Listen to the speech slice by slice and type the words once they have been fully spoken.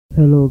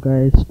Hello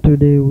guys,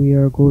 today we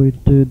are going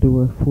to do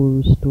a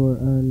full restore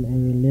on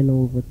a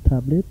Lenovo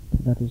tablet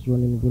that is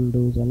running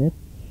Windows on it.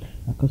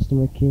 A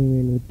customer came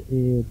in with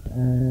it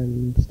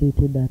and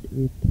stated that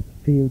it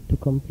failed to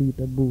complete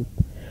a boot.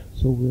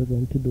 So we're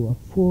going to do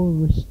a full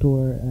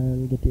restore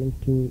and get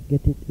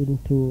it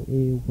into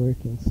a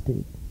working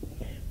state.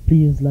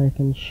 Please like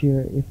and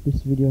share if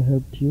this video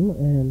helped you,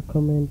 and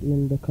comment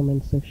in the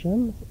comment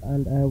section,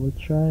 and I will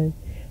try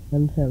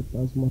and help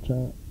as much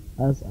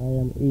as I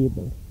am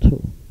able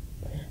to.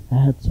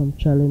 I had some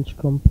challenge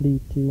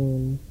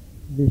completing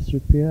this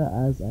repair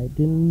as I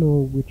didn't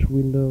know which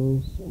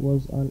Windows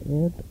was on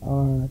it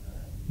or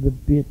the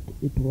bit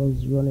it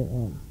was running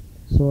on.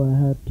 So I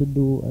had to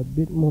do a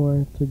bit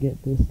more to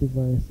get this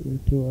device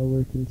into a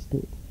working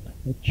state.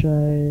 I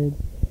tried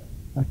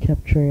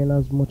capturing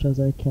as much as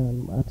I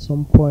can. At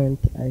some point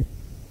I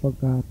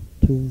forgot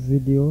to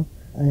video.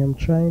 I am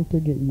trying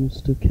to get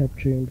used to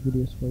capturing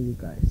videos for you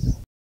guys.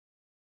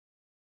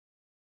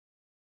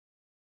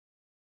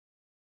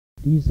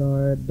 These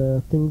are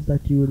the things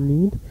that you will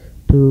need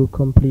to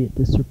complete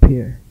this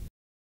repair.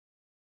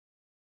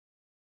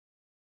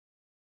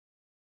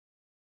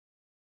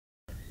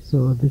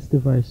 So this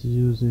device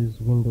uses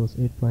Windows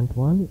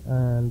 8.1,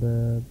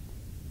 and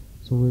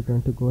so we're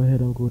going to go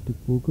ahead and go to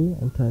Google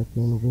and type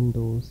in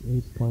Windows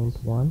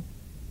 8.1.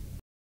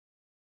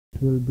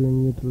 It will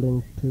bring you the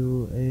link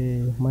to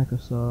a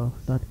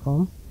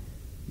Microsoft.com,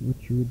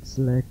 which you would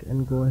select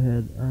and go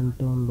ahead and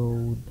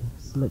download.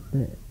 Select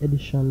the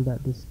edition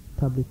that this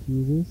tablet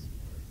uses,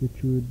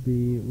 which would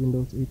be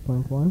Windows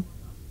 8.1,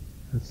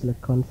 and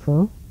select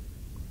confirm.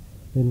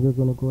 Then we're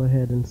going to go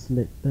ahead and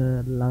select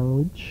the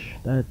language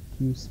that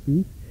you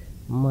speak.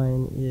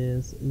 Mine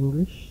is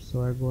English,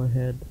 so I go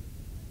ahead,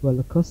 well,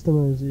 the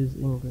customer's is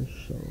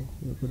English, so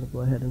we're going to go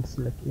ahead and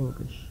select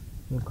English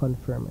and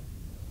confirm it.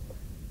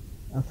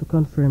 After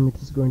confirm, it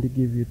is going to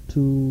give you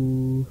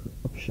two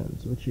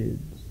options, which is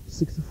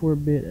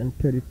 64-bit and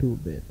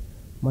 32-bit.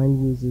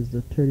 Mine uses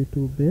the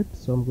 32-bit,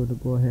 so I'm going to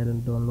go ahead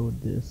and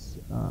download this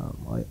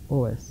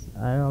OS.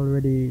 I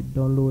already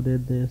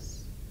downloaded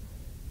this,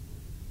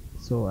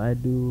 so I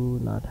do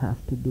not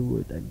have to do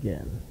it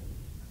again.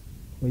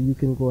 But you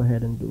can go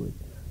ahead and do it.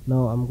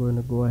 Now I'm going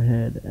to go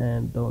ahead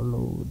and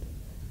download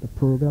the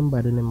program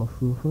by the name of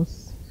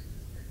Rufus,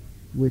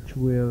 which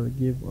will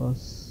give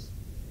us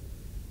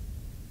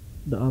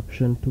the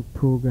option to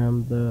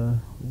program the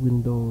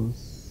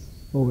Windows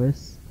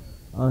OS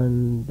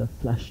on the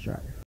flash drive.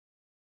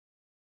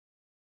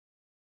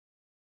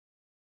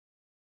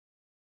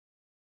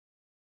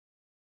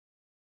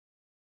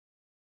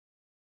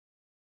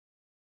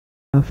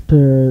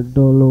 After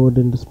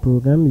downloading this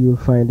program, you'll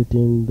find it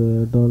in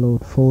the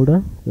download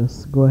folder.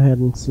 Just go ahead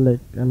and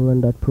select and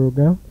run that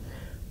program.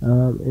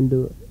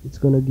 It's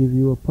going to give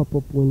you a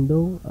pop-up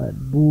window at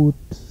boot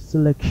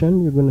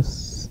selection. You're going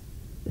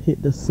to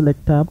hit the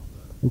select tab.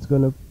 It's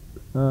going to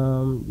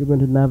you're going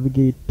to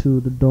navigate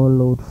to the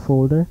download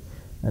folder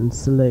and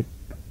select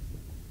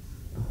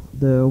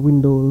the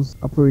Windows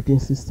operating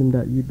system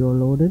that you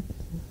downloaded.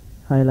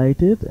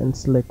 Highlight it and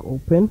select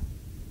open.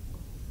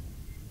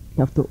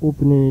 After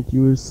opening it,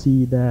 you will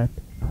see that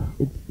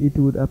it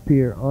would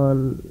appear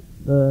on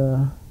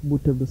the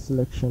bootable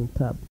selection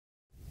tab.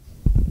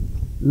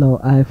 Now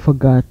I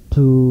forgot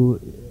to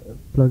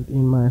plug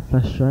in my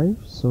flash drive,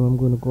 so I'm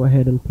going to go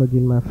ahead and plug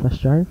in my flash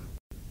drive.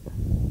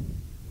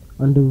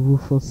 Under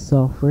Rufus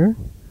software,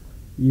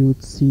 you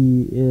would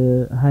see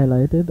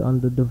highlighted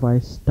on the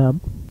device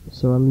tab.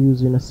 So I'm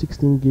using a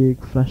 16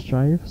 gig flash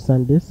drive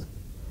SanDisk.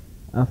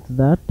 After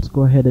that, let's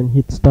go ahead and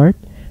hit start,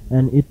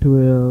 and it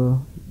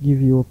will give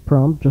you a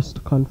prompt just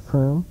to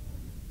confirm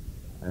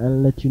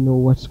and let you know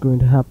what's going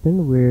to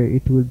happen, where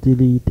it will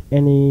delete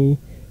any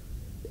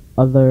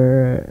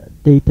other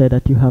data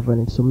that you have on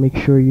it. So make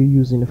sure you're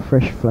using a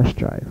fresh flash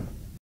drive.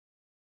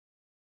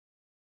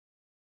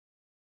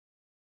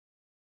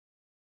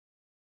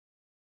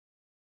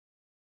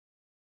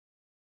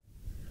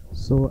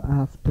 So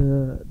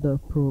after the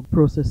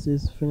process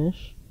is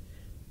finished,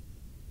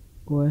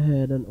 go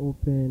ahead and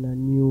open a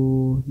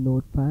new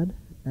Notepad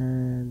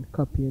and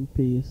copy and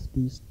paste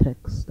these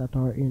texts that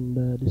are in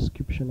the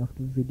description of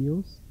the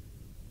videos.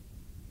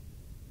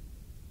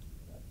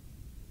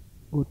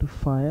 Go to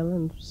file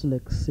and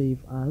select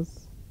save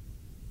as.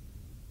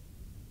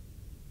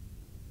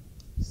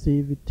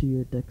 Save it to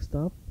your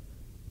desktop,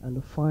 and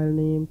the file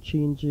name,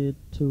 change it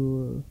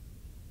to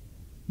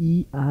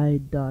ei.cfg.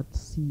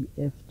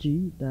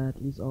 that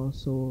is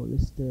also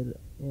listed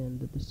in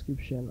the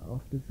description of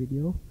the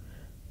video.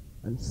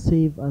 And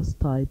save as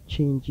type,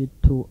 change it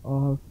to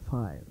all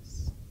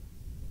files.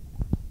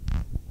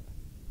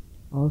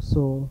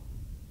 Also,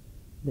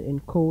 the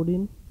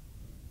encoding,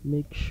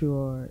 make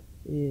sure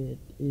it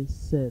is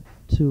set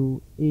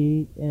to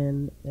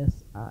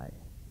ANSI.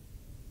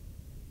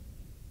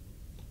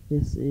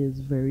 This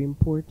is very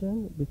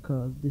important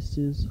because this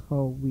is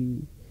how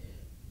we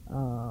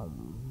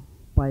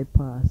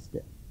bypass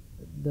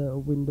the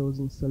Windows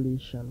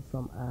installation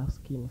from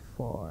asking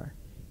for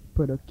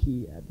product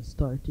key at the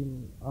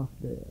starting of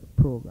the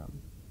program,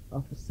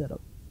 of the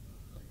setup.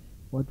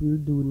 What we'll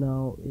do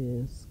now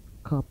is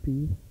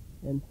copy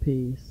and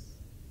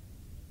paste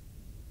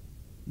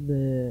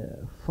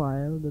the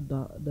file,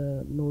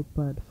 the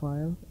notepad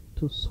file,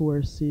 to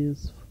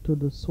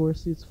the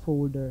sources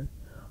folder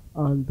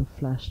on the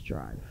flash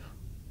drive.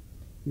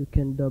 You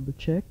can double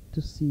check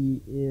to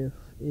see if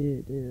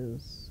it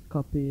is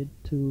copied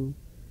to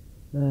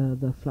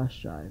the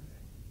flash drive.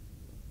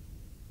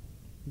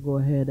 Go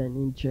ahead and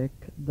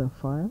inject the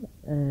file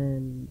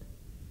and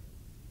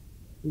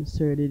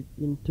insert it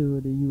into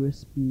the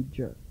USB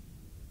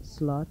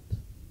slot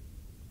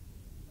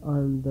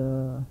on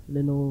the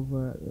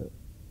Lenovo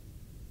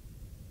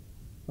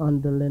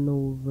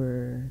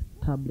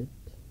tablet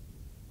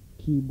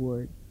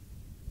keyboard.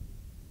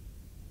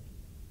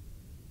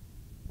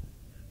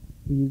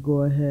 We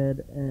go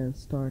ahead and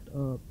start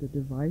up the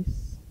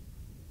device.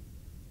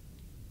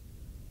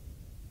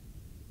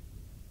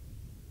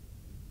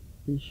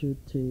 It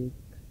should take,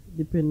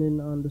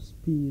 depending on the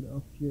speed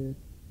of your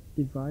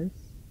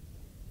device,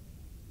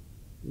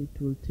 it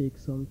will take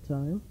some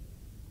time.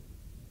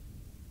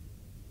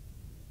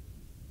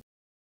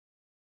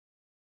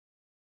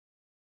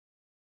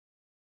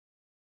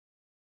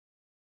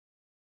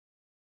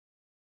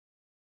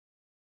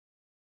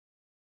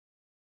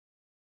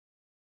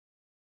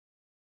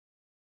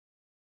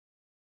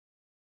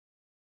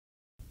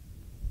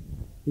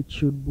 It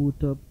should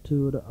boot up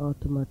to the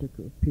automatic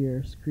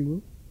repair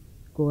screen.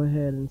 Go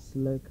ahead and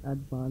select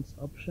advanced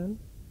option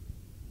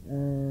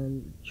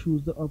and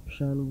choose the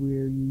option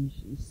where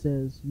it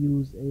says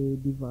use a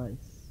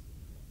device.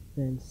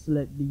 Then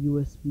select the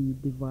USB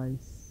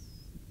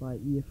device by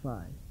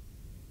EFI.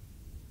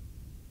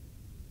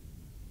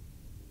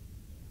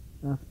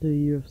 After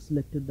you have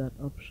selected that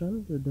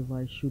option, the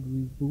device should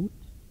reboot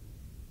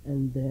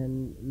and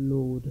then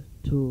load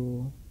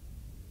to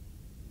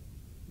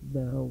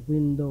the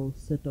Windows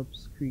setup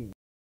screen.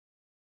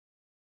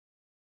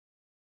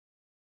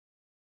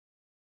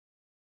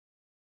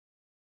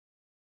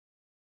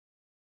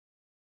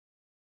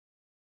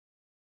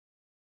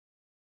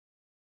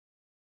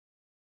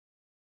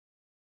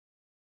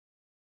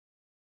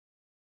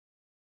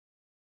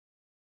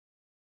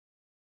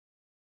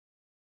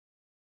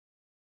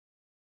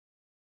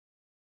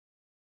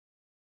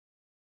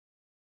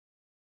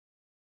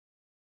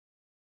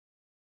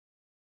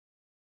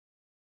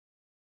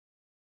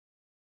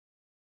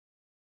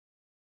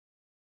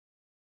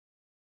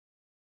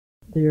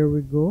 There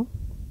we go.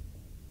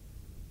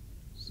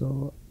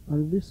 So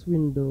on this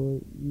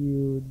window,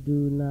 you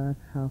do not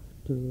have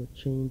to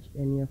change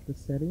any of the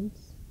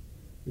settings.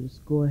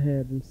 Just go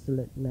ahead and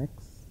select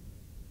next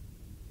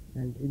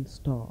and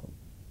install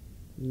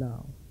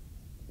now.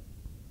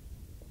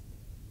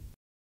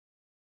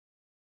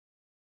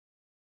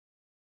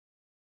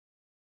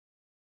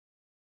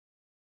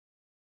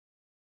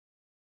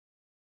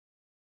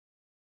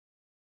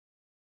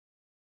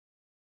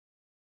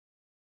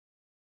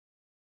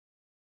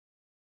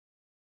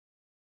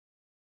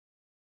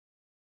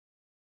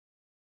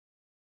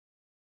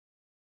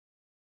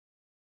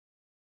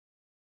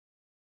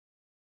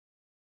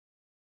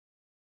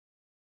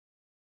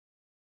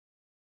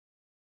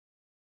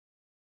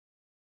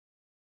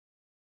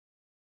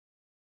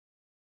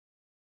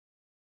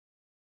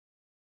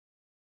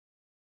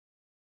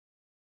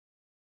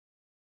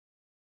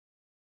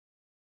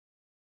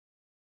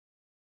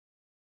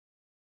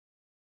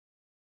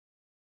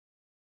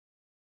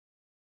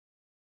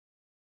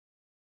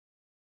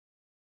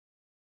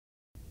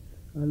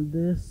 On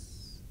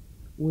this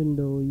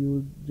window,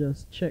 you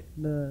just check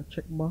the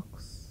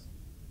checkbox.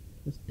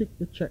 Just tick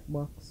the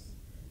checkbox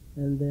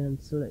and then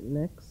select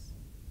next.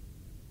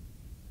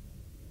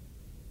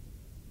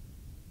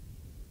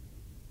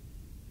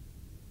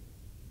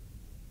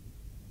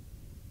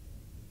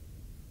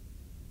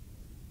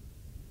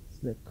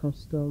 Select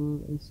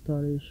custom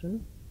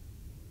installation.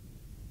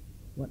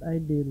 What I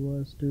did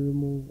was to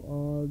remove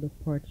all the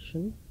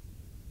partition,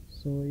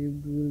 so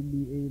you will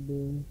be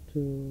able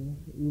to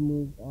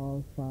remove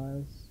all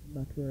files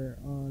that were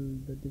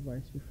on the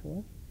device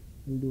before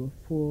and do a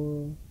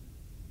full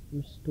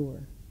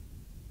restore.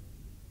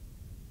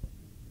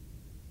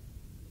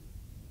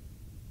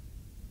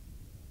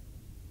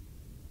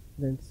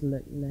 Then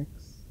select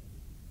next.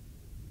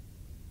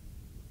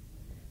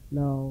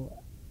 Now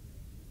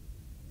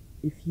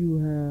if you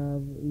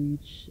have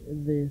reached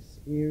this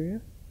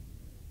area,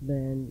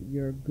 then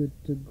you're good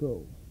to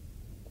go.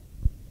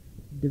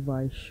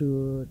 Device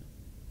should,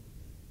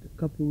 a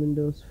couple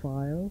Windows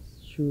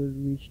files should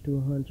reach to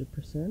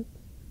 100%,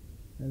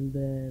 and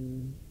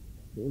then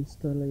the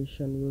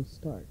installation will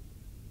start.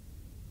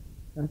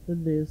 After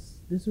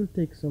this will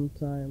take some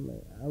time,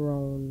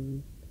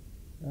 around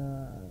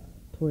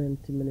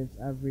 20 minutes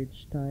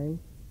average time.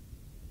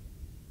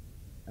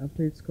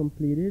 After it's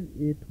completed,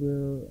 it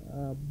will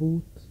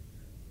boot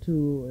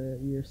to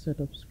your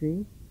setup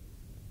screen,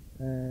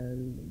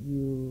 and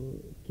you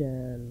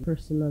can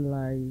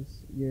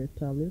personalize your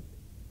tablet.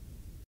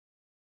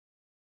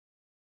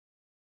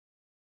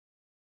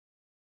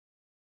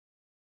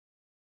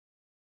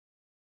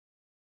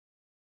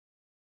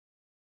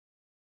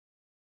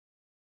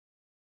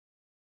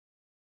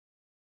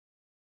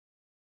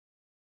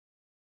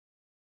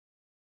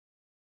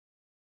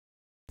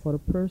 For the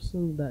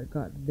person that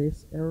got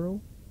this error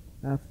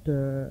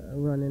after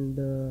running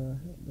the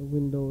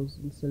Windows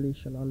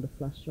installation on the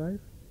flash drive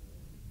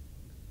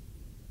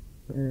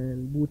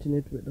and booting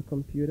it with the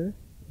computer,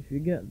 if you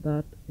got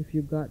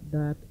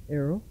that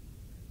error,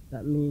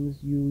 that means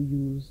you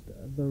used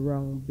the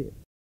wrong bit.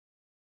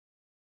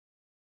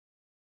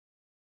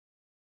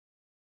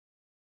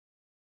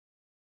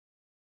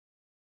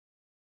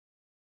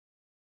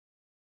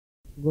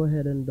 Go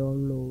ahead and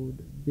download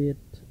bit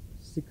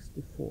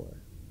 64,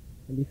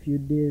 and if you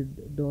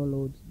did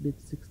download bit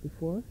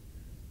 64,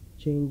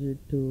 change it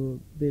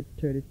to bit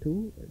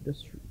 32.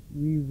 Just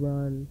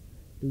rerun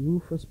the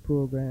Rufus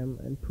program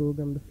and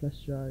program the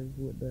flash drive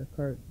with the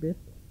correct bit,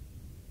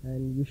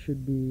 and you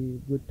should be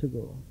good to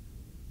go.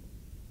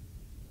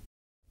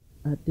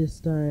 At this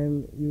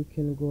time, you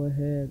can go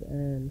ahead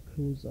and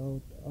close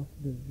out of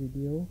the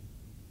video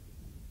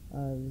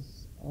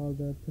as all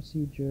the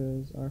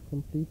procedures are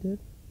completed.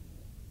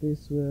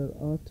 This will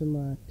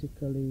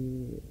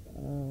automatically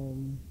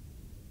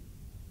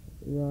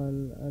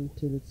run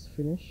until it's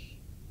finished,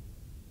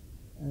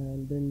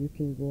 and then you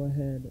can go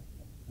ahead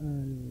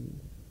and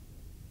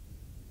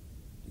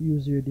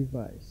use your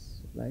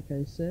device. Like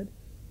I said,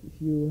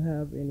 if you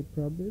have any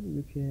problem,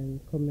 you can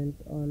comment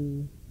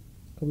on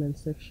comment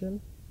section,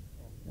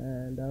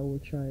 and I will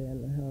try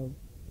and help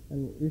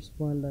and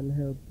respond and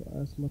help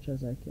as much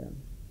as I can.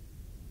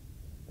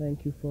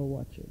 Thank you for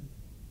watching.